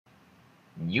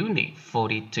Unit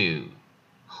 42,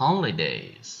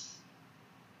 Holidays.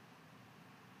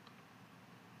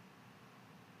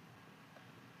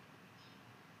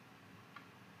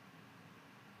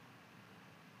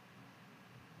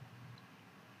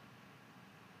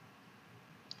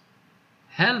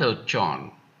 Hello,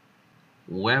 John.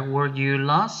 Where were you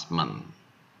last month?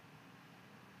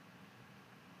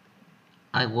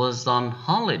 I was on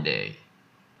holiday.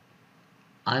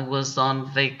 I was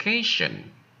on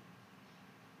vacation.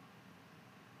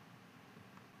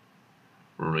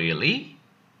 Really?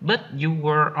 But you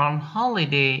were on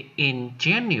holiday in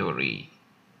January.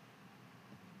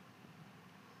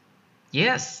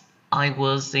 Yes, I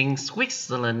was in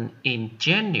Switzerland in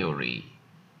January.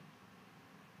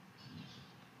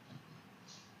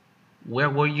 Where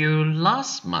were you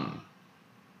last month?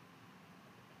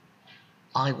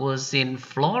 I was in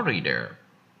Florida.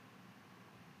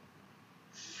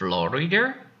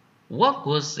 Florida? What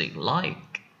was it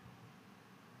like?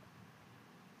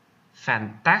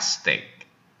 Fantastic.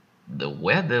 The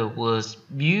weather was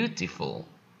beautiful.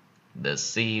 The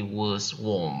sea was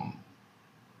warm.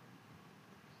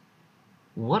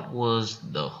 What was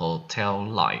the hotel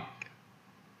like?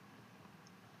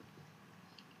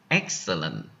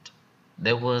 Excellent.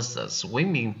 There was a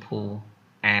swimming pool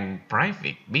and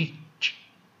private beach.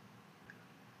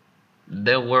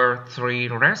 There were 3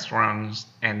 restaurants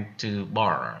and 2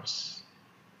 bars.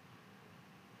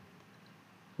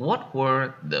 What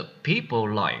were the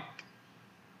people like?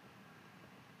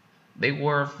 They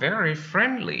were very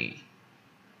friendly.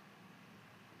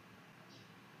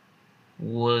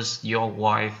 Was your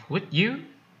wife with you?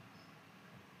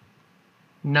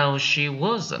 No, she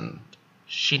wasn't.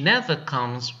 She never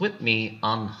comes with me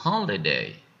on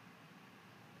holiday.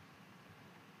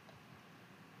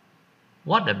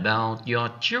 What about your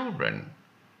children?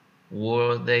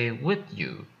 Were they with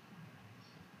you?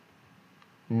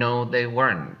 No, they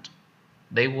weren't.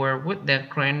 They were with their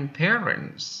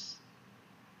grandparents.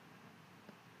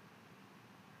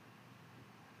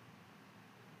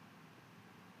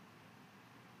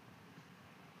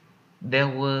 There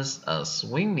was a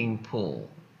swimming pool.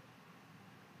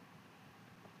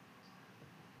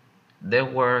 There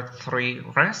were 3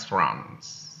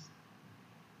 restaurants.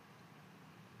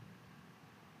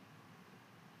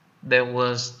 There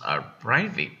was a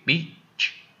private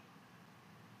beach.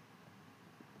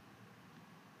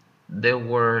 There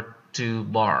were 2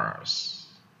 bars.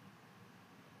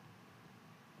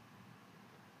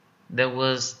 There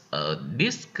was a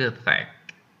discotheque.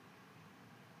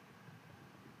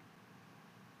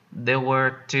 There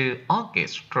were 2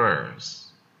 orchestras.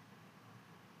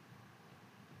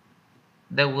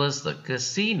 There was a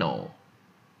casino.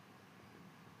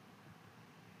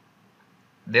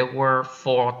 There were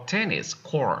 4 tennis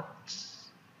courts.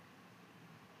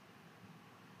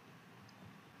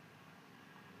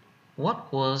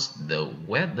 What was the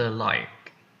weather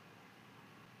like?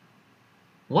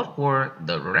 What were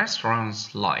the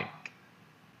restaurants like?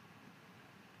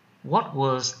 What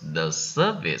was the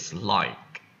service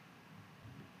like?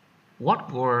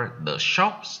 What were the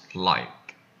shops like?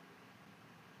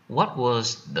 What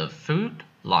was the food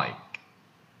like?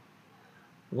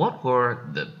 What were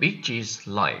the beaches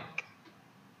like?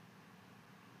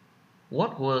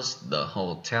 What was the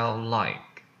hotel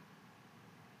like?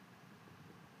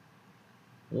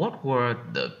 What were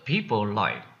the people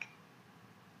like?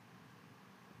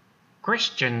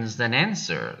 Questions and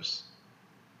answers.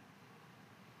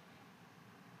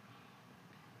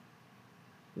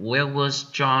 Where was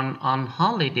John on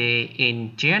holiday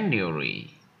in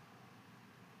January?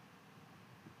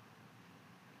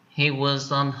 He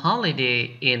was on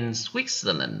holiday in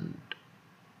Switzerland.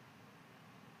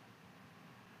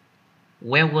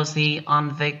 Where was he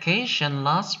on vacation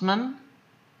last month?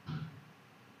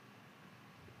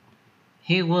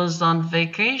 He was on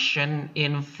vacation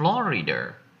in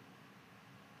Florida.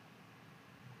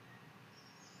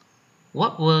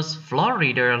 What was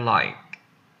Florida like?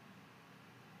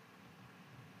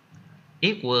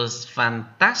 It was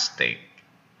fantastic.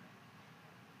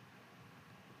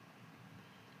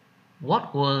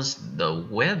 What was the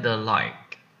weather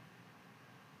like?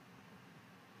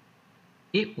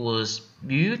 It was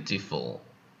beautiful.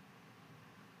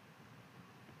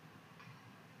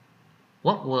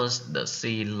 What was the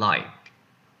sea like?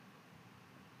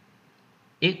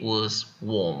 It was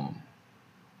warm.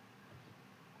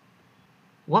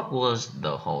 What was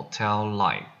the hotel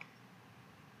like?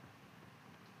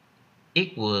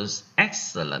 It was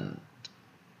excellent.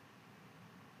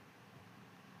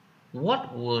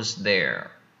 What was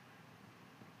there?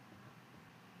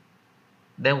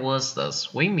 There was a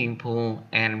swimming pool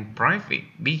and private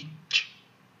beach.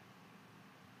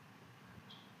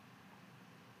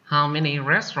 How many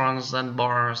restaurants and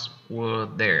bars were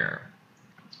there?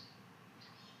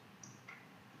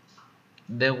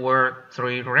 There were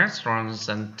 3 restaurants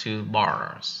and 2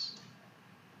 bars.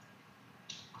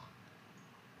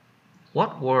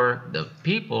 What were the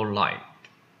people like?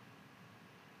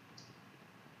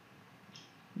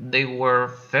 They were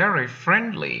very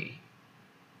friendly.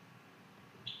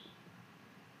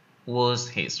 Was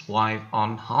his wife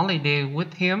on holiday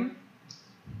with him?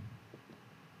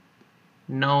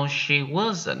 No, she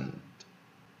wasn't.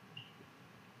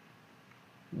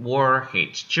 Were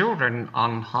his children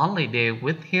on holiday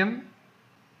with him?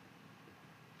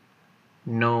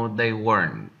 No, they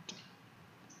weren't.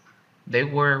 They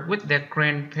were with their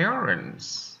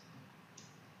grandparents.